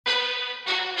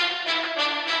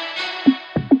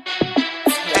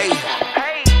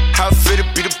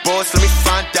sports, let me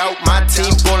find out. My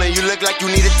team ballin', you look like you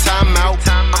need a timeout.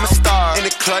 I'm a star, in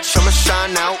the clutch, I'ma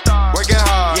shine out. Working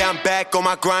hard, yeah, I'm back on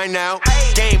my grind now.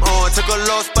 Game on, took a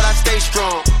loss, but I stay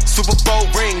strong. Super Bowl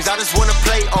rings, I just wanna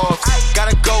play off.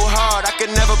 Gotta go hard, I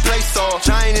can never play soft.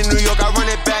 Giant in New York, I run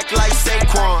it back like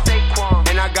Saquon.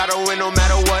 And I gotta win no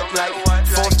matter what, like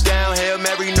fourth down, Hail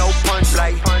Mary, no punch.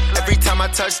 Like every time I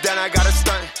touch down, I gotta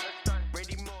stunt.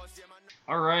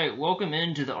 All right, welcome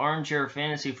into the Armchair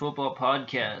Fantasy Football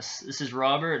Podcast. This is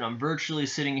Robert, and I'm virtually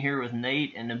sitting here with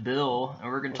Nate and Nabil, and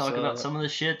we're going to talk about some of the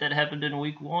shit that happened in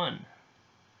Week 1.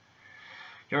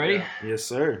 You ready? Yeah. Yes,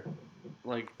 sir.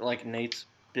 Like Nate's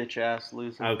bitch ass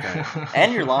losing. Okay.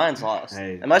 And your Lions lost.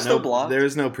 Hey, am I still blocked? There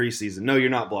is no preseason. No, you're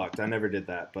not blocked. I never did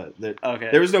that, but okay.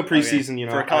 There was no preseason. Okay. You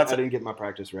know, I didn't get my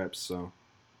practice reps, so.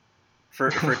 For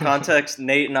context,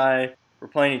 Nate and I were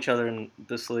playing each other in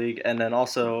this league, and then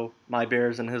also my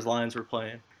Bears and his Lions were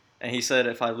playing. And he said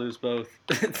if I lose both,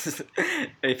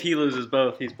 if he loses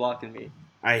both, he's blocking me.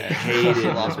 I hated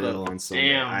Nabil on Sunday.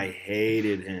 Damn. I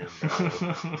hated him,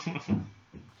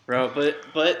 bro.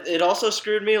 But it also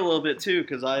screwed me a little bit too,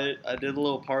 because I did a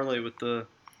little parlay with the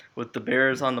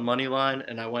Bears on the money line,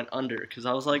 and I went under because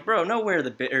I was like, bro, nowhere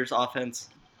the Bears offense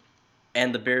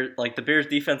and the Bears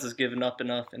defense is giving up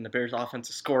enough, and the Bears offense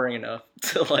is scoring enough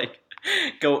to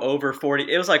go over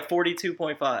 40. It was like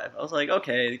 42.5. I was like,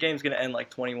 okay, the game's going to end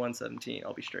like 21-17.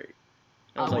 I'll be straight.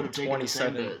 It was like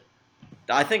 27.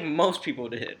 I think most people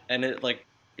would hit. And it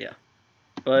yeah.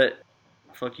 But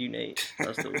fuck you, Nate.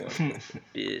 That's the one.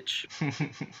 Bitch.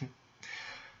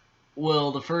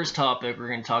 Well, the first topic we're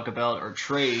going to talk about are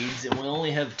trades, and we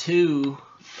only have 2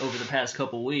 over the past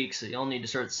couple weeks, so y'all need to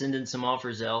start sending some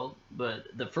offers out. But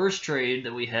the first trade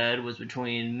that we had was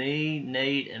between me,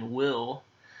 Nate, and Will.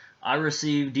 I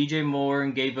received DJ Moore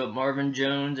and gave up Marvin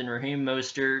Jones and Raheem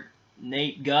Mostert.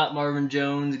 Nate got Marvin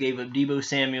Jones, gave up Deebo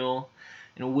Samuel.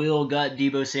 And Will got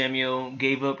Deebo Samuel,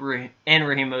 gave up Raheem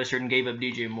Mostert, and gave up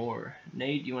DJ Moore.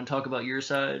 Nate, do you want to talk about your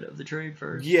side of the trade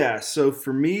first? Yeah, so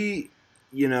for me,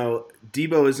 you know,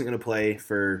 Deebo isn't going to play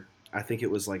for, I think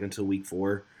it was until week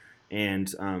 4.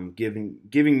 And giving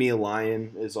me a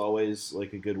Lion is always a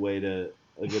good way to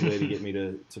get me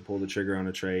to pull the trigger on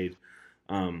a trade.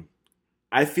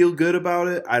 I feel good about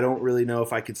it. I don't really know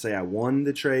if I could say I won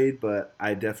the trade, but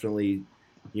I definitely,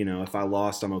 if I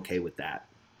lost, I'm okay with that.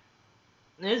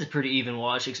 It is a pretty even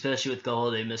watch, especially with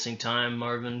Golladay missing time.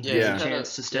 Marvin had a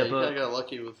chance to step up. I got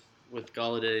lucky with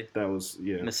Golladay. That was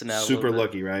missing out super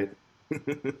lucky, right?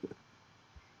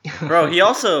 Bro, he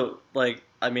also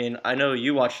I know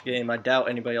you watched the game. I doubt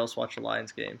anybody else watched the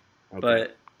Lions game, Okay.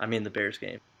 but the Bears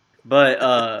game.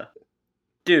 But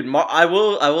dude, I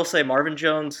will say Marvin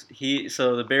Jones.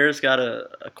 So the Bears got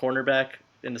a cornerback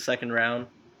in the second round,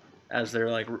 as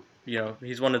they're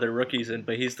he's one of their rookies,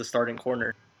 but he's the starting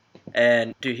corner.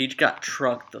 And dude, he got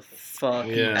trucked the fuck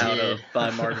out of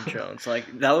by Marvin Jones.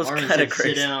 That was kind of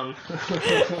crazy. Sit down.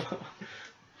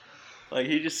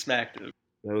 He just smacked him.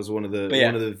 That was one of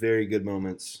the very good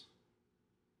moments.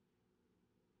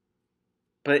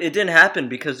 But it didn't happen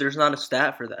because there's not a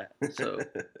stat for that. So,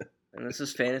 and this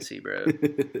is fantasy, bro.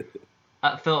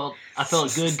 I felt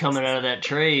good coming out of that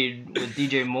trade with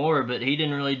DJ Moore, but he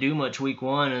didn't really do much week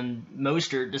 1, and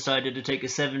Mostert decided to take a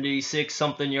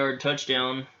 76-something yard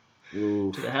touchdown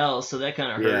to the house, so that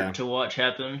kind of hurt to watch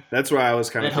happen. That's why I was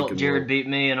kind of thinking. That helped Jared beat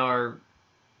me in our,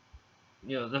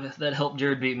 that helped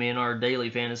Jared beat me in our daily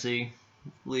fantasy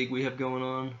league we have going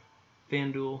on,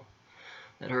 FanDuel.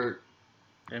 That hurt.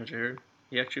 And Jared,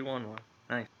 he actually won one.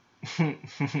 Nice.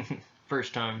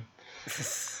 First time.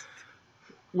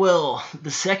 Well,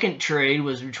 the second trade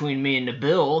was between me and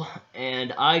Nabil,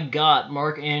 and I got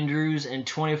Mark Andrews and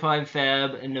 25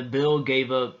 fab, and Nabil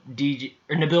got DJ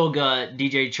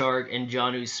Chark and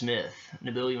Jonnu Smith.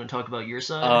 Nabil, you want to talk about your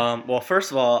side? Well, first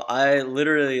of all, I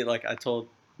literally I told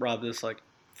Rob this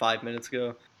 5 minutes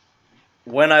ago.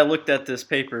 When I looked at this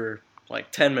paper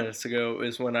 10 minutes ago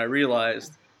is when I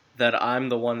realized that I'm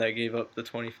the one that gave up the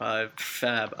 25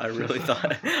 fab. I really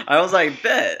thought I was like,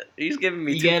 bet he's giving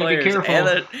me 2 players, be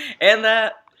careful. and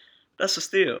that's a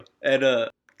steal. And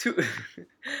 2,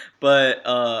 but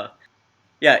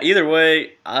yeah. Either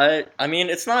way, I mean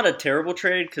it's not a terrible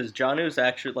trade because Jonnu's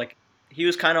actually he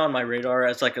was kind of on my radar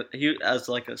as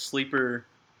a sleeper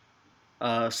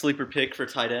pick for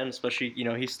tight end, especially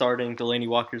he's starting. Delaney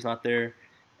Walker's not there,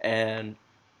 and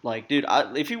dude,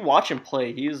 if you watch him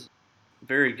play, he's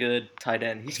very good tight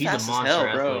end. He's fast a as monster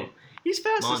hell, bro. athlete. He's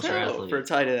fast Monster as hell athlete. for a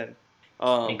tight end.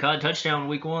 He caught a touchdown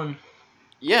week 1.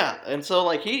 Yeah, and so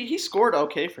he scored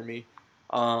okay for me.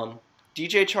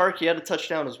 DJ Chark, he had a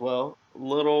touchdown as well.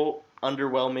 Little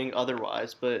underwhelming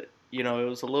otherwise, but it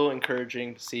was a little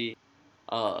encouraging to see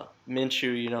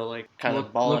Minshew, like kind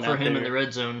of balling look for out him there. in the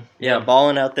red zone. Yeah,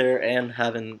 balling out there and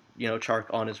having, Chark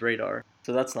on his radar.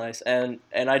 So that's nice. And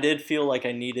I did feel like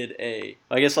I needed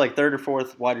like third or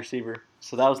fourth wide receiver.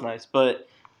 So that was nice. But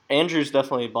Andrews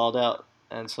definitely balled out.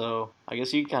 And so I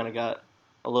guess you kind of got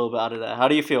a little bit out of that. How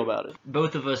do you feel about it?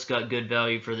 Both of us got good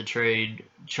value for the trade.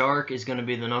 Chark is going to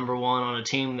be the number one on a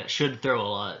team that should throw a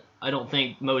lot. I don't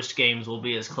think most games will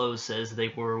be as close as they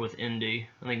were with Indy.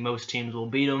 I think most teams will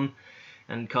beat them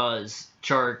and cause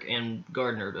Chark and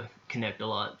Gardner to connect a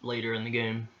lot later in the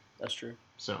game. That's true.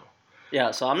 So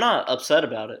I'm not upset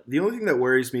about it. The only thing that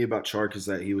worries me about Chark is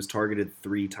that he was targeted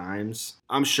 3 times.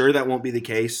 I'm sure that won't be the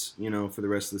case, for the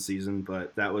rest of the season,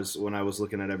 but that was when I was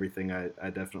looking at everything, I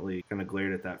definitely kind of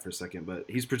glared at that for a second. But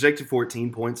he's projected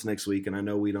 14 points next week, and I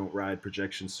know we don't ride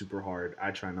projections super hard.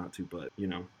 I try not to, but,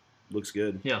 looks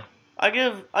good. yeah. I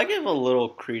give a little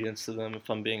credence to them if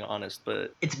I'm being honest,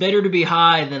 but It's better to be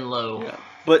high than low. yeah.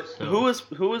 But So- who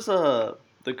was the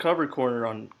cover corner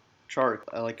on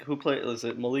Chark? Who played? Was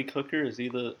it Malik Hooker? Is he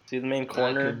the main I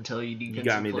corner? couldn't tell you defensive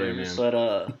got me there, players.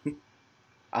 man.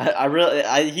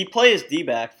 But he plays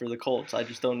D-back for the Colts. I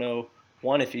just don't know,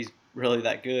 one, if he's really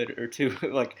that good, or two,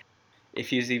 if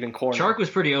he's even corner. Chark was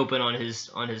pretty open on his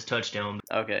touchdown.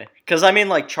 Okay, because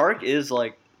Chark is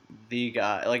the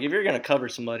guy. If you're gonna cover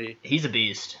somebody, He's a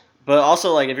beast but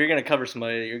also if you're gonna cover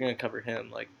somebody, you're gonna cover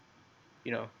him. for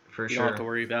you sure. don't have to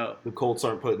worry about. The Colts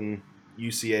aren't putting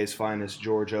UCA's finest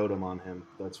George Odom on him,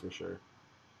 that's for sure.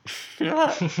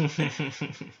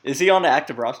 Is he on the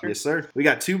active roster? Yes, sir. We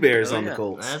got 2 Bears Oh, on yeah. the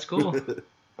Colts. That's cool.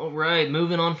 All right,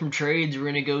 moving on from trades, we're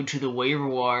going to go to the waiver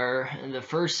wire. And the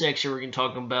first section we're going to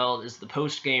talk about is the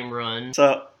post-game run.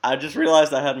 So I just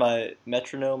realized I had my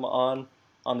metronome on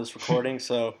this recording.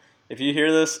 So if you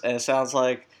hear this and it sounds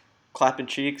like clapping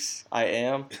cheeks, I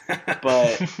am.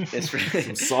 But it's really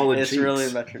Some solid it's cheeks. really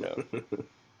a metronome.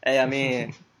 Hey, I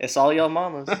mean, it's all y'all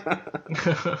mamas.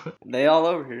 They all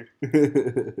over here.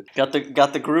 Got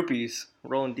the groupies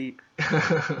rolling deep.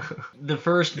 The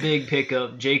first big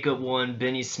pickup, Jacob won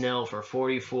Benny Snell for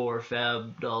 44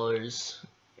 fab dollars.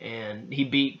 And he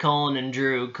beat Colin and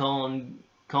Drew. Colin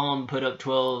put up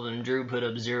 12 and Drew put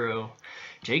up 0.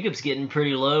 Jacob's getting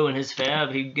pretty low in his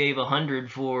fab. He gave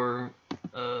 100 for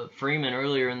Freeman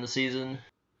earlier in the season.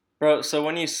 Bro, so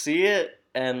when you see it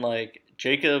and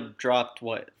Jacob dropped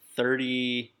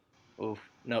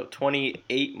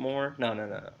 28 more?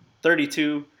 No.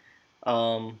 32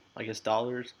 I guess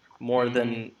dollars more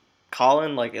than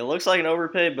Colin. It looks like an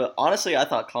overpay, but honestly I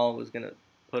thought Colin was going to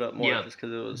put up more just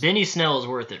cuz it was Benny Snell is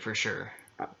worth it for sure.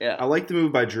 yeah. I like the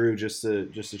move by Drew just to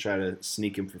try to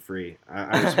sneak him for free.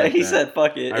 I respect He that. said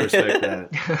fuck it. I respect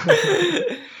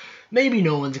that. Maybe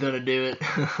no one's going to do it.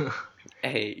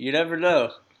 Hey, you never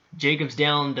know. Jacob's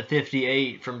down to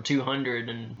 58 from 200,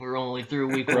 and we're only through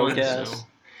week Broke 1, ass. so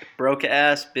Broke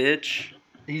ass bitch.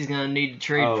 he's going to need to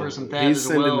trade for some fab he's as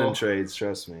sending well. them trades,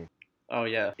 trust me. Oh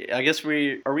yeah. I guess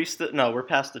we're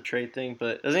past the trade thing,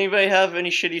 but does anybody have any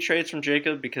shitty trades from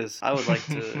Jacob? Because I would like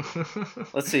to.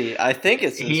 Let's see. I think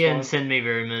it's this He one. didn't send me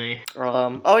very many.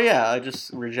 Oh yeah, I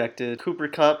just rejected Cooper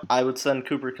Kupp. I would send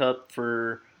Cooper Kupp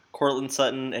for Cortland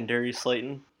Sutton and Darius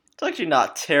Slayton. It's actually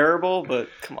not terrible, but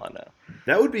come on now.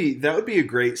 That would be a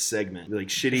great segment,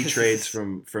 shitty trades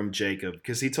from Jacob,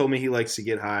 because he told me he likes to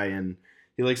get high and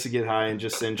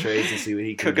just send trades and see what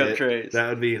he can Cook up get. trades. That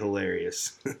would be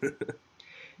hilarious.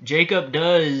 Jacob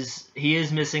he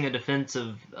is missing a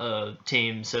defensive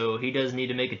team, so he does need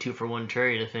to make a 2-for-1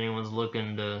 trade if anyone's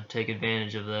looking to take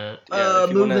advantage of that. Yeah,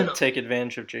 if you want Moving to take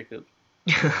advantage of Jacob,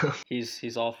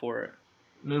 he's all for it.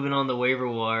 Moving on the waiver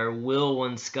wire, Will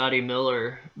won Scotty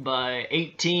Miller by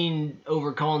 18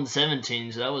 over Colin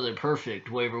 17, so that was a perfect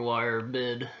waiver wire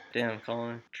bid. Damn,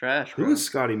 Colin, trash. Bro. Who is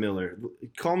Scotty Miller?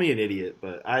 Call me an idiot,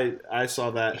 but I saw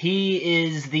that. He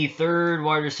is the third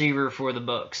wide receiver for the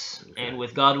Bucks, and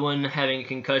with Godwin having a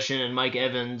concussion and Mike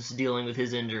Evans dealing with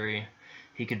his injury,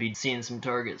 he could be seeing some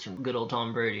targets from good old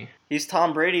Tom Brady. He's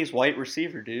Tom Brady's white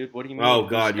receiver, dude. What do you mean? Oh who's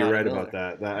God, you're Scotty right Miller?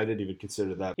 about that. I didn't even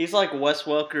consider that. He's like Wes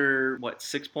Welker,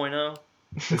 6.0?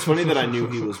 It's funny that I knew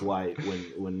he was white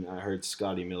when I heard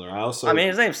Scotty Miller. I mean,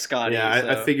 his name's Scotty. Yeah, so.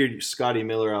 I figured Scotty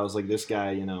Miller. I was like, this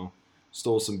guy,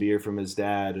 stole some beer from his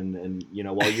dad, and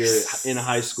while you're in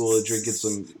high school drinking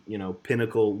some,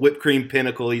 Pinnacle whipped cream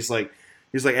Pinnacle, he's like,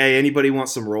 hey, anybody want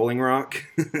some Rolling Rock?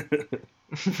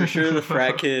 For sure, the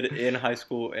frat kid in high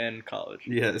school and college.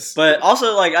 Yes, But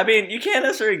also, you can't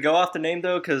necessarily go off the name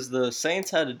though, because the Saints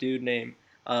had a dude named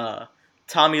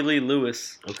Tommy Lee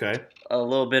Lewis okay. a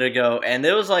little bit ago, and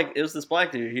it was this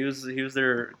black dude. He was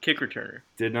their kick returner.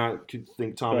 Did not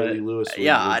think Tommy Lee Lewis.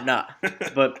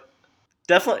 But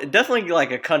Definitely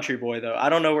like a country boy though. I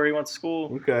don't know where he went to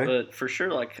school, Okay. but for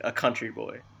sure like a country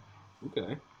boy.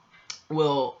 Okay.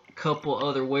 Well, a couple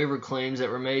other waiver claims that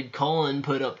were made. Colin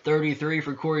put up 33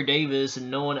 for Corey Davis,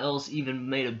 and no one else even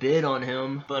made a bid on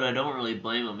him. But I don't really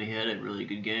blame him. He had a really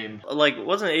good game. Like,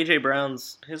 wasn't AJ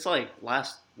Brown's his like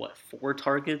last 4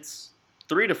 targets?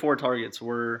 3 to 4 targets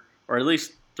were, or at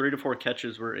least 3 to 4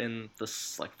 catches were in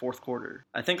this like fourth quarter.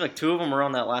 I think like 2 of them were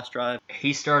on that last drive.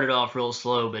 He started off real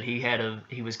slow, but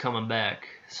he was coming back.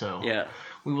 So Yeah.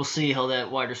 we will see how that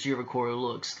wide receiver core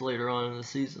looks later on in the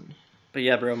season. But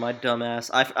yeah, bro, my dumb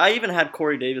ass. I even had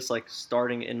Corey Davis like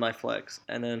starting in my flex,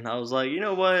 and then I was like, you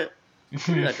know what?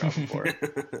 Who did I drop him for?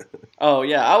 Oh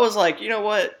yeah, I was like, you know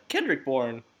what? Kendrick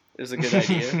Bourne is a good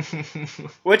idea.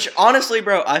 Which honestly,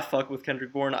 bro, I fuck with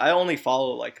Kendrick Bourne. I only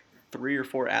follow like 3 or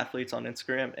 4 athletes on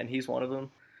Instagram, and he's one of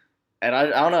them. And I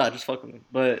don't know, I just fuck with him.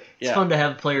 But yeah, It's fun to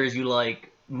have players you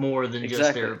like more than just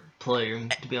Exactly. their player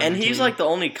to be on and your he's team. like the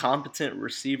only competent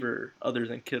receiver other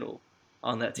than Kittle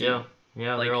on that team.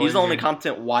 Yeah, Like they're all he's the only injured.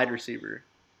 competent wide receiver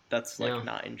that's like Yeah.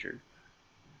 not injured.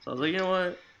 So I was like, you know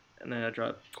what? And then I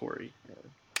dropped Corey.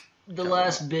 The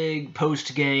last big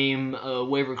post-game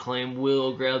waiver claim,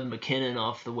 Will grabbed McKinnon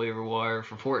off the waiver wire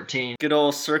for 14. Good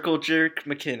old circle jerk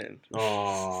McKinnon.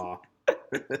 Aw.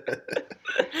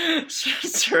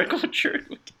 Circle jerk.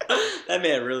 That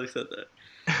man really said that.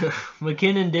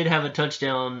 McKinnon did have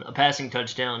a passing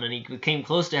touchdown, and he came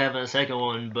close to having a second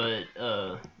one, but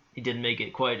he didn't make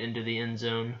it quite into the end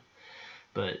zone.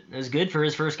 But it was good for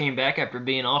his first game back after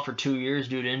being off for 2 years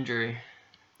due to injury.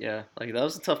 Yeah, like that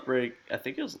was a tough break. I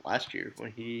think it was last year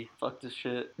when he fucked his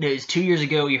shit. It was 2 years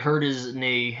ago he hurt his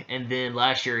knee, and then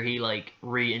last year he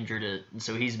re-injured it, and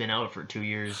so he's been out for 2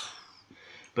 years.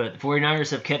 But the 49ers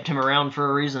have kept him around for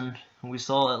a reason. We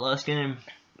saw that last game.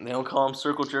 They don't call him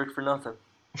circle jerk for nothing.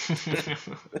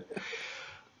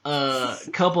 A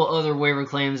couple other waiver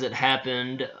claims that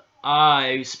happened.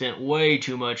 I spent way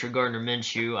too much for Gardner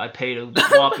Minshew. I paid a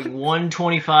whopping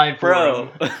 $125 for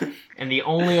Bro, him, and the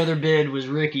only other bid was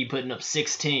Ricky putting up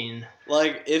 16.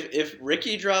 like if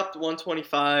Ricky dropped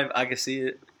 125, I could see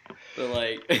it. But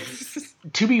like,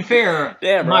 To be fair,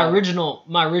 Damn, my bro.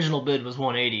 original bid was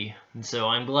 180, and so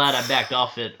I'm glad I backed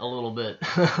off it a little bit.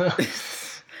 a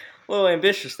little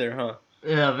ambitious there, huh?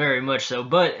 Yeah, very much so.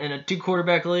 But in a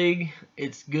 2-quarterback league,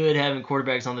 it's good having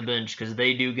quarterbacks on the bench because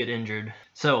they do get injured.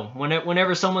 So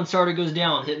whenever someone's starter goes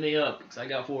down, hit me up because I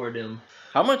got 4 of them.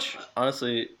 How much?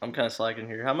 Honestly, I'm kind of slacking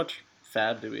here. How much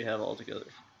fab do we have altogether?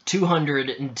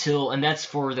 200 and that's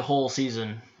for the whole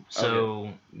season. So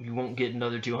you won't get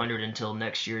another 200 until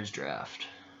next year's draft.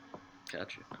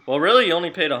 Gotcha. Well, really, you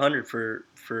only paid 100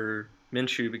 for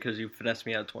Minshew because you finessed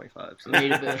me out of 25. So.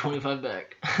 Made a bit of 25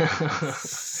 back.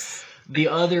 The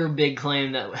other big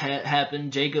claim that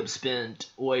happened, Jacob spent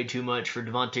way too much for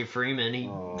Devontae Freeman. He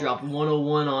dropped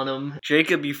 101 on him.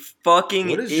 Jacob, you fucking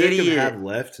What does idiot. Jacob have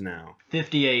left now?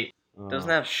 58. Doesn't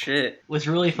have shit. What's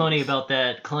really funny about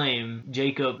that claim,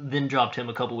 Jacob then dropped him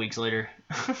a couple weeks later.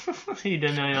 He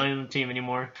didn't know on the team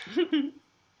anymore.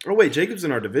 Oh, wait, Jacob's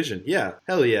in our division. Yeah.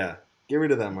 Hell yeah. Get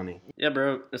rid of that money. Yeah,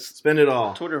 bro. It's Spend it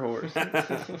all. Twitter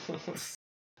whores.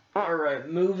 All right,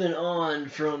 moving on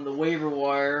from the waiver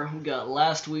wire, we got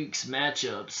last week's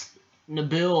matchups.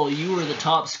 Nabil, you were the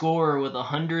top scorer with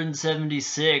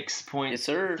 176.36. Yes,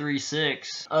 sir.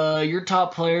 Your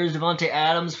top players, Devontae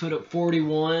Adams put up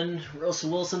 41.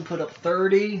 Russell Wilson put up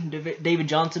 30. David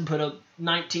Johnson put up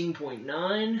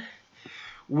 19.9.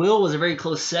 Will was a very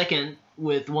close second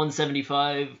with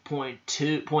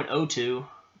 175.02.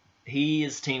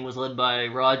 His team was led by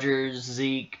Rodgers,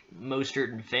 Zeke,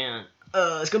 Mostert, and Fant.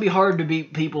 It's going to be hard to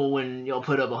beat people when y'all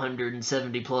put up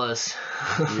 170 plus.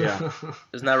 Yeah.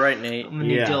 Isn't that right, Nate? I'm going to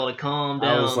need Yeah. y'all to calm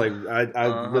down. I was like,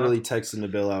 I literally texted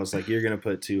Nabil. I was like, you're going to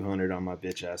put 200 on my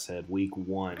bitch ass head week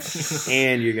 1.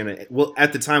 And you're going to, well,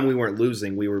 at the time we weren't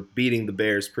losing. We were beating the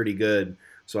Bears pretty good.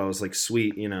 So I was like,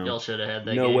 sweet, you know. Y'all should have had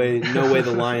that No game. way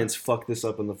the Lions fucked this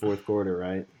up in the fourth quarter,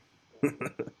 right?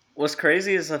 What's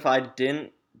crazy is if I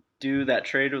didn't do that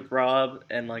trade with Rob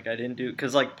and like I didn't do,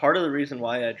 because like part of the reason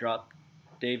why I dropped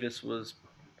Davis was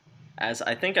as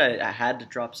I think I had to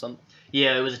drop some.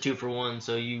 Yeah, it was a 2-for-1,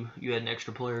 so you had an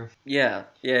extra player. Yeah,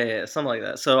 something like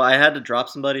that. So I had to drop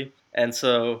somebody, and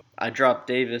so I dropped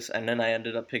Davis, and then I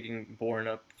ended up picking Bourne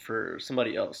up for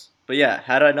somebody else. But yeah,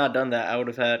 had I not done that, I would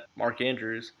have had Mark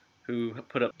Andrews, who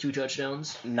put up 2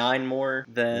 touchdowns. 9 more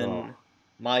than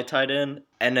my tight end,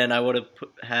 and then I would have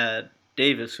had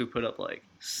Davis, who put up like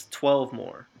 12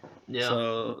 more. Yeah,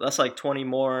 So that's like 20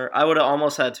 more. I would have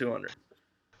almost had 200.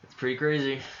 it's pretty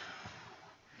crazy.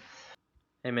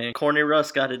 Hey man, Corny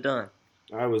Russ got it done.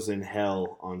 I was in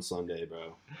hell on Sunday,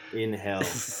 bro. In hell.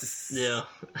 Yeah,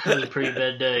 it was a pretty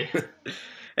bad day.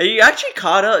 Hey, you actually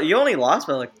caught up. You only lost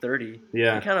by like 30.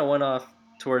 Yeah. You kind of went off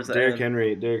towards the Derrick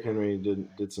end. Henry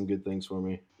did some good things for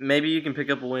me. Maybe you can pick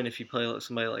up a win if you play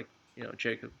somebody like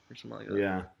Jacob or something like that.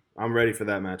 Yeah, I'm ready for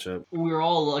that matchup. We were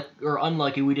all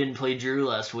unlucky we didn't play Drew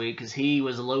last week because he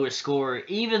was the lowest scorer,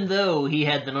 even though he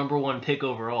had the number 1 pick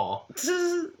overall.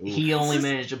 He only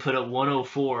managed to put up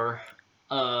 104.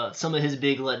 Some of his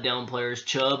big letdown players,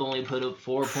 Chubb only put up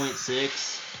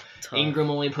 4.6. Tough. Ingram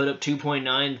only put up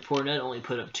 2.9. Fournette only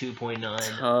put up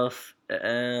 2.9. Tough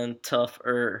and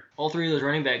tougher. All 3 of those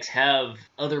running backs have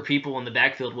other people in the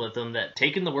backfield with them that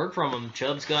taking the work from them.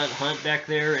 Chubb's got Hunt back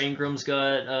there. Ingram's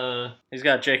got He's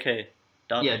got J.K.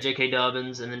 Dobbins. Yeah, J.K.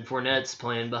 Dobbins, and then Fournette's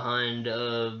playing behind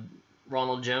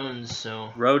Ronald Jones.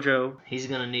 So Rojo. he's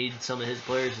gonna need some of his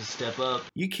players to step up.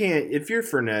 You can't, if you're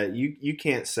Fournette, you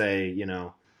can't say,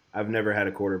 I've never had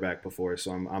a quarterback before,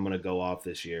 so I'm going to go off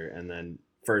this year, and then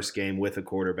first game with a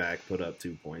quarterback put up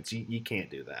 2 points. You can't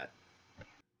do that.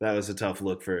 That was a tough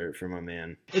look for my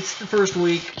man. It's the first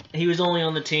week. He was only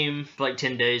on the team for like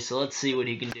 10 days, so let's see what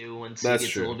he can do once That's he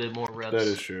gets true. a little bit more reps. That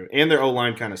is true. And their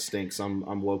O-line kind of stinks.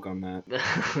 I'm woke on that.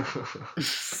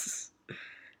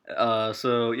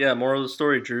 So yeah, moral of the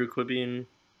story: Drew, quit being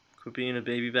a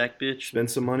baby back bitch. Spend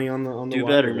some money on the Do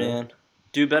wire, better, bro. man.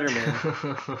 Do better,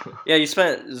 man. Yeah, you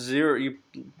spent zero. You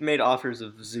made offers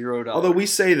of $0. Although we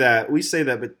say that,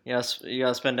 but yes, you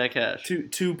gotta spend that cash.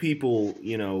 two people,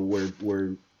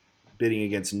 were bidding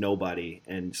against nobody,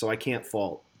 and so I can't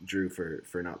fault Drew for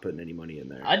not putting any money in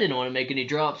there. I didn't want to make any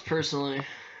drops personally.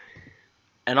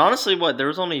 And honestly, there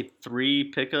was only 3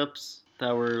 pickups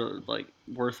that were like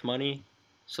worth money.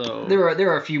 So There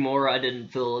are a few more I didn't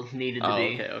feel needed to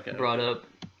be okay. brought up.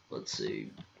 Let's see.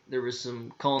 There was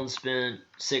some Collins spent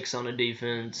 6 on a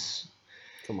defense.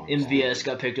 Come on, MVS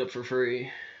got picked up for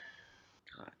free.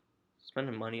 God,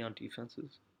 spending money on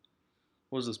defenses.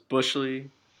 What was this, Bush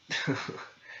League?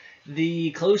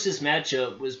 The closest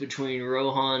matchup was between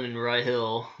Rohan and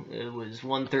Rahil. It was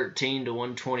 113 to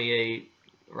 128.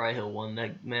 Rahil won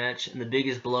that match, and the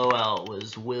biggest blowout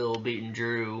was Will beating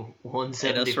Drew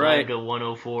 175 right. to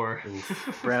 104.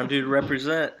 Brown dude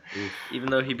represent.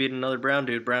 Even though he beat another brown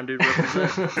dude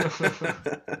represent.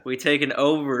 We taking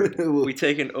over. We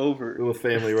taking over. Little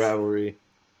family rivalry.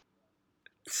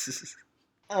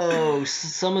 Oh,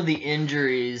 some of the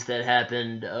injuries that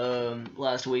happened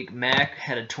last week. Mac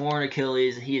had a torn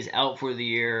Achilles. He is out for the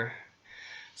year.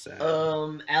 Sad.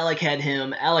 Alec had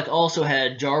him. Alec also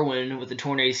had Jarwin with a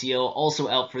torn ACL, also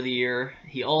out for the year.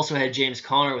 He also had James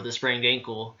Conner with a sprained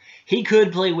ankle. He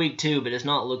could play week 2, but it's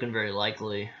not looking very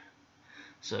likely.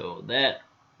 So that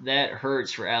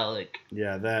hurts for Alec.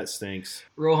 Yeah, that stinks.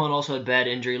 Rohan also had bad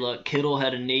injury luck. Kittle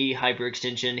had a knee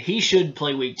hyperextension. He should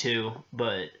play week 2,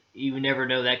 but you never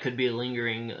know. That could be a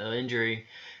lingering injury.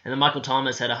 And then Michael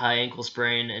Thomas had a high ankle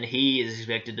sprain, and he is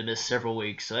expected to miss several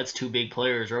weeks. So that's 2 big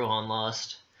players Rohan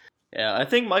lost. Yeah, I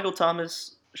think Michael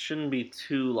Thomas shouldn't be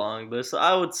too long, but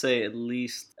I would say at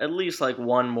least like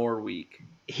 1 more week.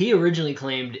 He originally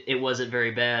claimed it wasn't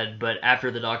very bad, but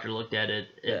after the doctor looked at it,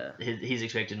 Yeah. he's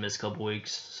expected to miss a couple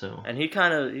weeks. So And he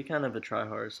kind of a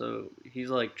tryhard, so he's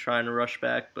like trying to rush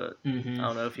back, but I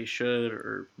don't know if he should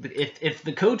or. But if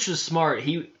the coach was smart,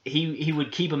 he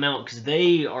would keep him out because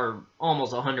they are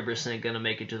almost 100% going to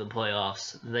make it to the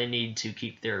playoffs. They need to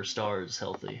keep their stars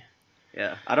healthy.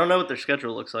 Yeah, I don't know what their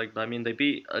schedule looks like, but I mean they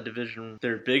beat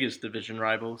their biggest division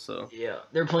rival, so. Yeah,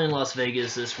 they're playing Las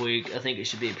Vegas this week. I think it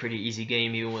should be a pretty easy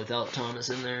game even without Thomas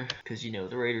in there because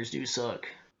the Raiders do suck.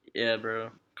 Yeah, bro.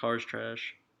 Carr's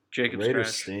trash. Jacob's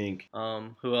Raiders trash. stink.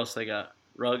 Who else they got?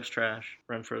 Ruggs trash.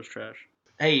 Renfro's trash.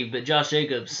 Hey, but Josh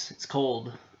Jacobs, it's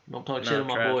cold. Don't talk shit on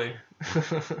my boy.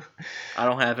 I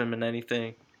don't have him in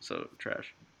anything, so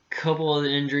trash. Couple of the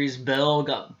injuries. Le'Veon Bell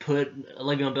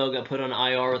got put on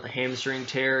IR with a hamstring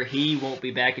tear. He won't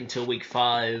be back until week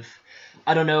 5.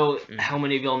 I don't know how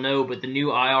many of y'all know, but the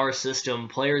new IR system,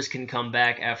 players can come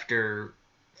back after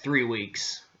 3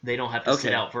 weeks. They don't have to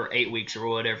sit out for 8 weeks or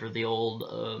whatever the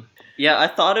old... Yeah, I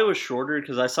thought it was shorter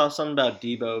because I saw something about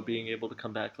Debo being able to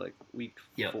come back like week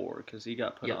 4 because he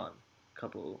got put on a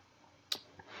couple,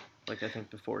 I think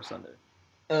before Sunday.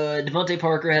 Devontae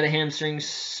Parker had a hamstring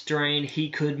strain. He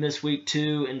could miss week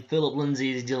 2, and Phillip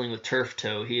Lindsay is dealing with turf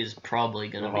toe. He is probably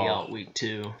going to be out week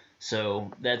 2.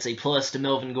 So that's a plus to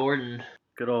Melvin Gordon.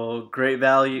 Good old great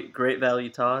value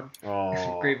Todd.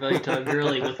 Oh, Great value Todd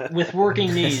Gurley with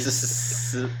working knees.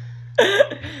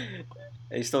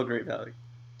 He's still great value.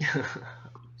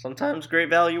 Sometimes great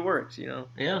value works, Yeah,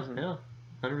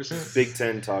 100%. Big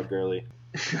Ten Todd Gurley.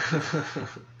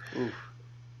 Oof.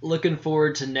 Looking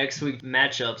forward to next week's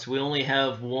matchups. We only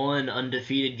have one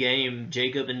undefeated game.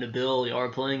 Jacob and Nabil are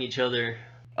playing each other.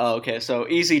 Oh, okay, so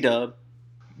easy dub.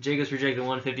 Jacob's projected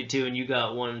 152 and you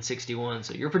got 161,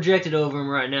 so you're projected over him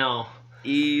right now.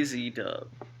 Easy dub.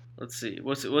 Let's see.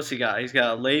 What's he got? He's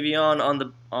got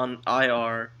Le'Veon on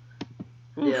IR.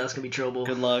 Oof. Yeah, that's gonna be trouble.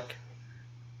 Good luck.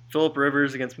 Phillip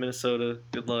Rivers against Minnesota.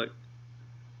 Good luck.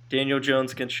 Daniel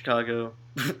Jones against Chicago.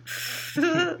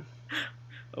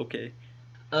 Okay.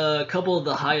 A couple of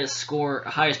the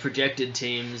highest projected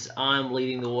teams. I'm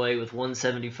leading the way with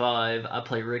 175. I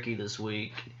play Ricky this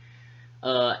week.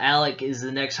 Alec is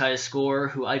the next highest scorer,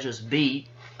 who I just beat.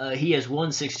 He has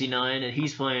 169, and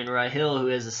he's playing Rahil, who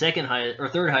has the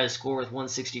third highest score with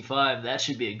 165. That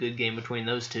should be a good game between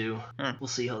those two. We'll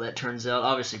see how that turns out.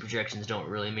 Obviously, projections don't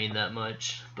really mean that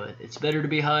much, but it's better to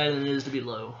be high than it is to be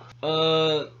low.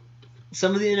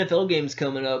 Some of the NFL games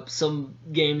coming up, some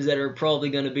games that are probably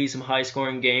going to be some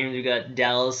high-scoring games. We got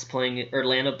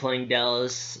Atlanta playing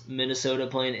Dallas, Minnesota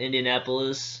playing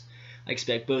Indianapolis. I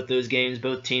expect both those games,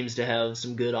 both teams to have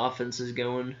some good offenses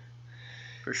going.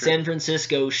 For sure. San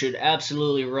Francisco should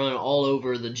absolutely run all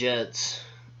over the Jets.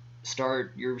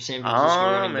 Start your San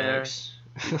Francisco running backs.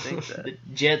 You think that? The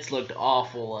Jets looked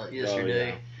awful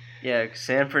yesterday. Yeah,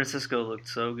 San Francisco looked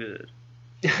so good.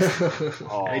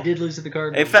 I did lose to the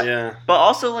Cardinals. But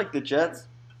also, like, the Jets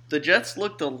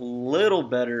looked a little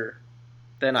better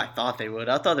than I thought they would.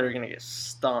 I thought they were going to get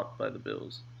stomped by the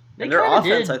Bills. And their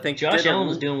offense, did. I think, Josh Allen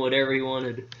was doing whatever he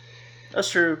wanted.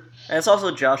 That's true. And it's also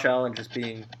Josh Allen just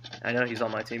being, I know he's on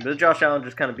my team, but Josh Allen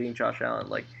just kind of being Josh Allen.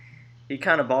 Like, he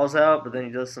kind of balls out, but then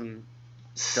he does some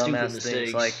Stupid dumbass mistakes.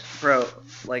 things. Like, bro,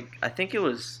 like, I think it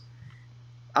was,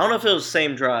 I don't know if it was the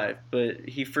same drive, but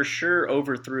he for sure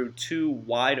overthrew two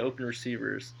wide open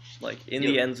receivers, like, in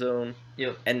the end zone.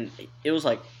 Yep. And it was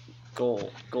like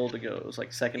goal to go. It was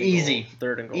like second and Easy. goal,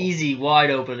 third and goal. Easy, wide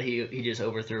open. He just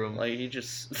overthrew him. Like, he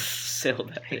just sailed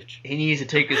that bitch. He needs to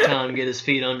take his time and get his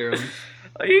feet under him.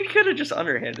 He could have just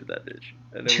underhanded that bitch.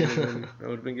 And it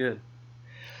would have been good.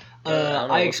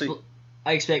 I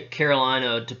expect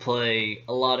Carolina to play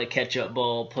a lot of catch-up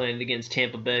ball playing against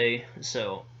Tampa Bay,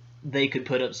 so they could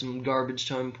put up some garbage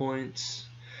time points.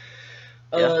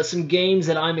 Some games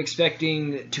that I'm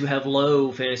expecting to have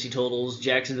low fantasy totals: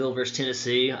 Jacksonville versus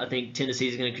Tennessee. I think Tennessee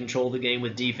is going to control the game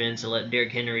with defense and let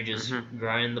Derrick Henry just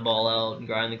grind the ball out and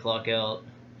grind the clock out.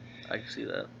 I can see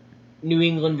that. New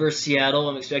England versus Seattle.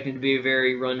 I'm expecting to be a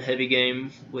very run-heavy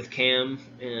game with Cam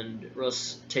and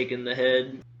Russ taking the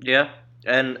head. Yeah,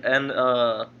 and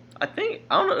I think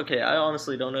I don't know. Okay, I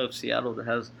honestly don't know if Seattle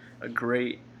has a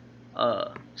great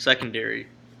secondary,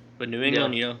 but New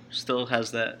England, still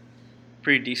has that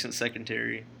pretty decent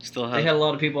secondary. They had a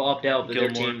lot of people opt out, but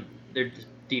Gilmore. their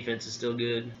defense is still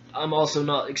good. I'm also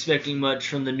not expecting much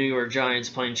from the New York Giants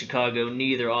playing Chicago.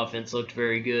 Neither offense looked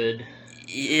very good.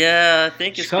 Yeah, I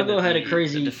think Chicago had a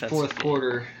crazy fourth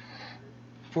quarter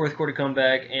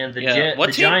comeback, and the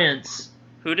Giants.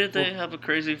 Who did they have a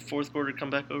crazy fourth quarter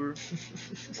comeback over?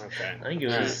 Okay. I think it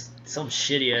was some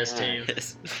shitty ass team.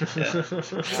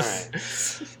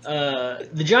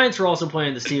 The Giants were also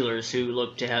playing the Steelers, who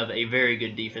looked to have a very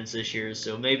good defense this year.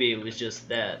 So maybe it was just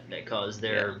that caused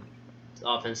their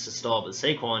offense to stall. But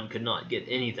Saquon could not get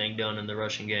anything done in the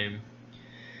rushing game,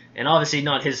 and obviously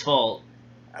not his fault.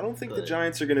 I don't think the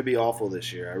Giants are going to be awful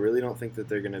this year. I really don't think that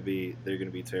they're going to be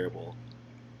terrible.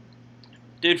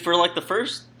 Dude, for like the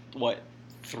first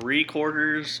 3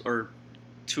 quarters or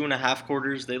 2.5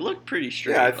 quarters, they looked pretty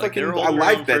straight. Yeah, I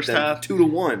like that them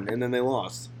 2-1, and then they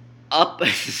lost. Up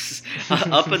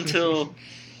until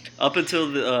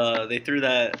they threw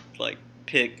that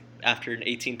pick after an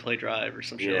 18-play drive or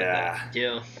some shit like that.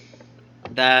 Yeah.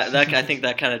 That I think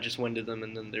that kind of just winded them,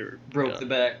 and then they broke the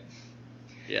back.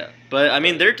 Yeah, but I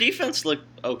mean their defense looked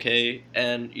okay,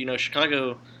 and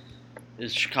Chicago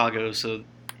is Chicago, so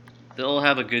they'll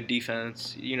have a good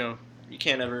defense. You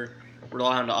can't ever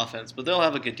rely on the offense, but they'll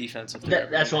have a good defense.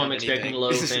 That's why I'm expecting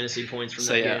low fantasy points from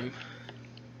that game.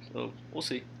 So we'll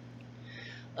see.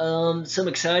 Some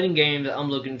exciting games I'm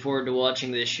looking forward to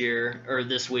watching this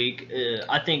week.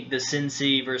 I think the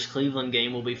Cincy versus Cleveland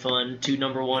game will be fun. 2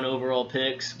 number 1 overall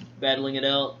picks battling it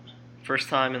out. First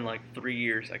time in 3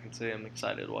 years I can say I'm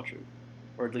excited to watch it,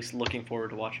 or at least looking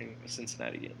forward to watching a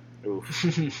Cincinnati game. Oof.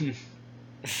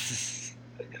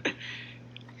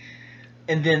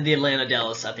 And then the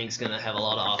Atlanta-Dallas, I think, is going to have a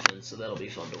lot of offense, so that'll be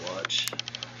fun to watch.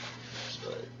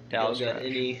 But Dallas got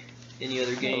any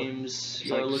other games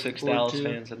you are looking 6 forward Dallas to?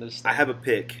 fans in this. I have a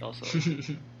pick. Also,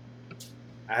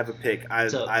 I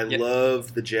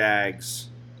love the Jags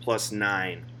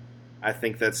 +9. I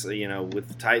think that's with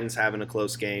the Titans having a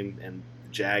close game and the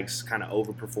Jags kind of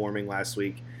overperforming last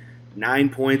week. 9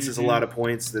 points is a lot of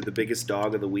points. They're the biggest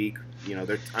dog of the week. You know,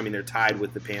 they're tied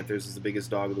with the Panthers as the biggest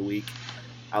dog of the week.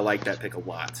 I like that pick a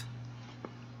lot.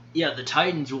 Yeah, the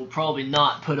Titans will probably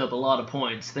not put up a lot of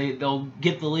points. They'll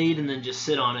get the lead and then just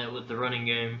sit on it with the running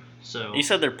game. So You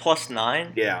said they're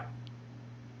 +9? Yeah.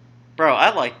 Bro,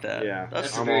 I like that. Yeah,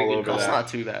 That's a I'm very all good over call. That's that. not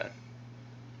too bad.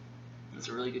 that's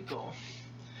a really good call.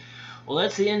 Well,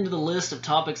 that's the end of the list of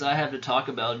topics I have to talk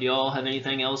about. Do y'all have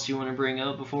anything else you want to bring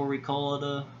up before we call it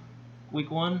a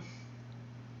week 1? I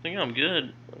think I'm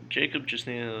good. Jacob just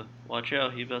need to watch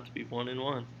out. He about to be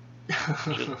 1-1.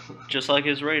 Just like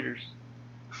his Raiders.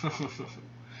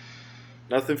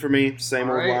 Nothing for me. Same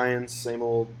All old right. Lions, same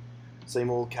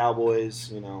old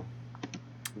Cowboys. You know,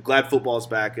 I'm glad football's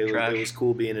back. It was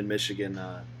cool being in Michigan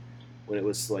when it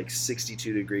was like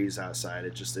 62 degrees outside.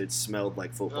 It smelled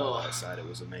like football outside. It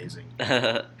was amazing.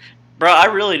 Bro, I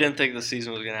really didn't think the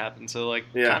season was gonna happen. So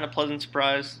kind of pleasant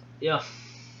surprise. Yeah.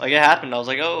 Like it happened. I was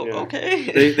like, oh, Yeah.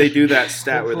 okay. They do that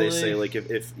stat where they Hopefully. say like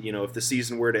if the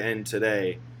season were to end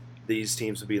today, these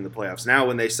teams would be in the playoffs. Now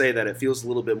when they say that, it feels a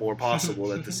little bit more possible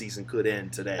that the season could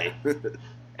end today.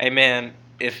 Hey man,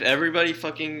 if everybody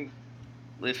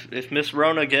if Miss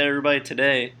Rona get everybody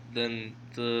today, then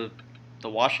the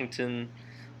Washington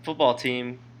football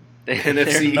team, they're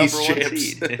NFC number East 1 champs.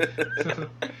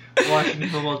 seed. Washington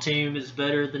football team is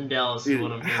better than Dallas, is Dude,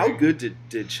 what I'm hearing. how good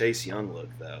did Chase Young look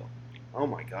though? Oh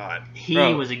my god. He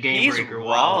Bro, was a game he's breaker.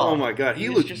 raw. Oh my god, he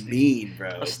He's looked just mean, bro.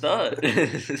 A stud.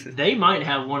 They might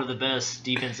have one of the best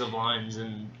defensive lines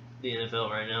in the NFL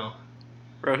right now.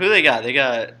 Bro, who they got? They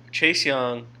got Chase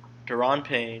Young, Deron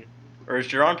Payne. Or is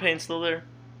Deron Payne still there?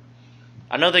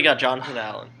 I know they got Jonathan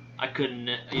Allen. I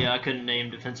couldn't name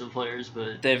defensive players,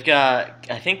 but They've got,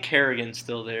 I think Kerrigan's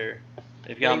still there.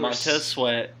 They've got They were Montez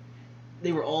Sweat,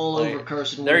 they were all Like, over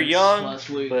Carson they're Wentz young, last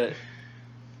week. but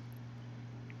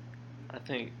I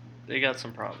think they got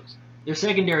some problems. Their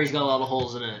secondary's got a lot of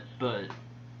holes in it, but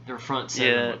their front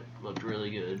seven Yeah. looked really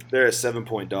good. They're a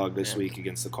 7-point dog this Yeah. week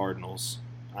against the Cardinals.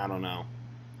 I don't know.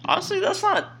 Honestly, that's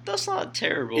not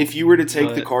terrible. If you were to take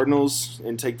the But- Cardinals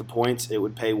and take the points, it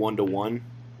would pay 1-1,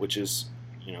 which is,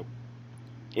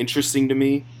 interesting to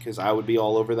me because I would be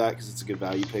all over that because it's a good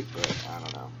value pick, but I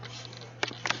don't know.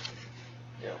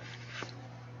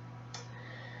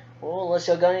 Well, unless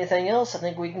y'all got anything else, I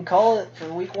think we can call it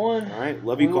for week 1. All right,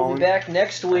 love you, We will Colin. be back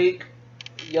next week.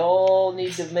 Y'all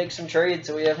need to make some trades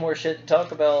so we have more shit to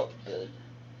talk about. But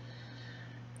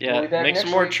yeah, we'll be back make some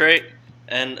next more week. trade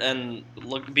and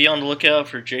be on the lookout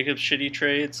for Jacob's shitty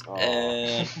trades Oh.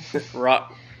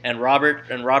 and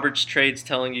Robert's trades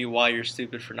telling you why you're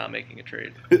stupid for not making a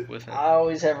trade with him. I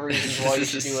always have reasons why you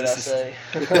should do what I say.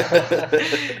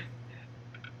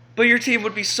 But your team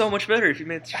would be so much better if you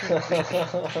made the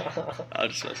trade. I'll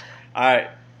just mess. All right.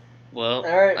 Well,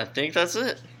 All right. I think that's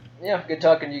it. Yeah, good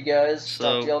talking to you guys. So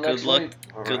Talk to y'all good next luck. week.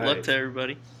 All Good right. luck to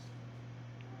everybody.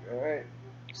 All right.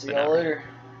 See But y'all not later.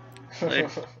 Later.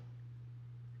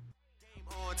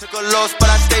 Took a loss, but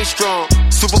I stay strong.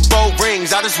 Super Bowl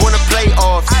rings, I just wanna play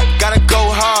off. Gotta go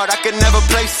hard, I could never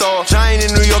play soft. Giant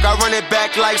in New York, I run it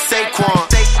back like Saquon.